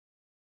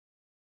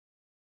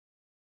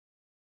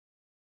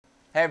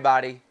Hey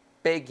everybody,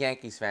 big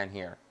Yankees fan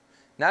here.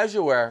 Now as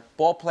you're aware,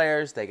 ball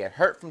players, they get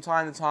hurt from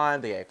time to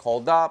time, they get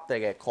called up, they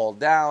get called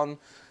down,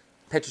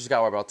 pitchers got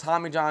to worry about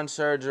Tommy John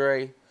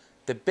surgery.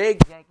 The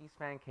big Yankees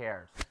fan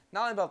cares,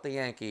 not only about the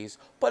Yankees,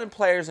 but in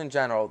players in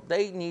general.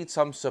 They need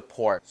some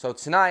support. So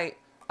tonight,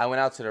 I went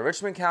out to the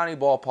Richmond County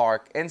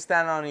Ballpark in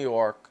Staten Island, New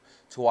York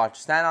to watch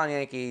Staten Island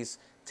Yankees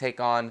take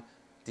on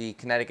the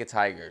Connecticut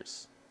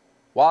Tigers.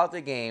 While at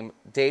the game,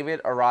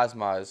 David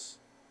Aardsma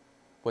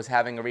was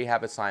having a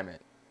rehab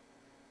assignment.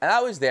 And I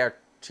was there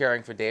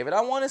cheering for David. I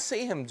want to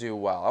see him do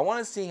well. I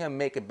want to see him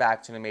make it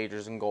back to the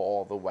majors and go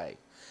all the way.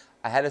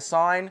 I had a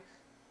sign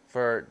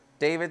for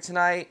David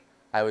tonight.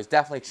 I was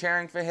definitely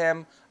cheering for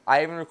him.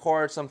 I even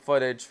recorded some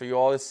footage for you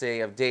all to see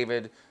of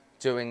David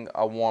doing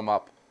a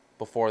warm-up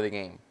before the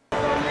game.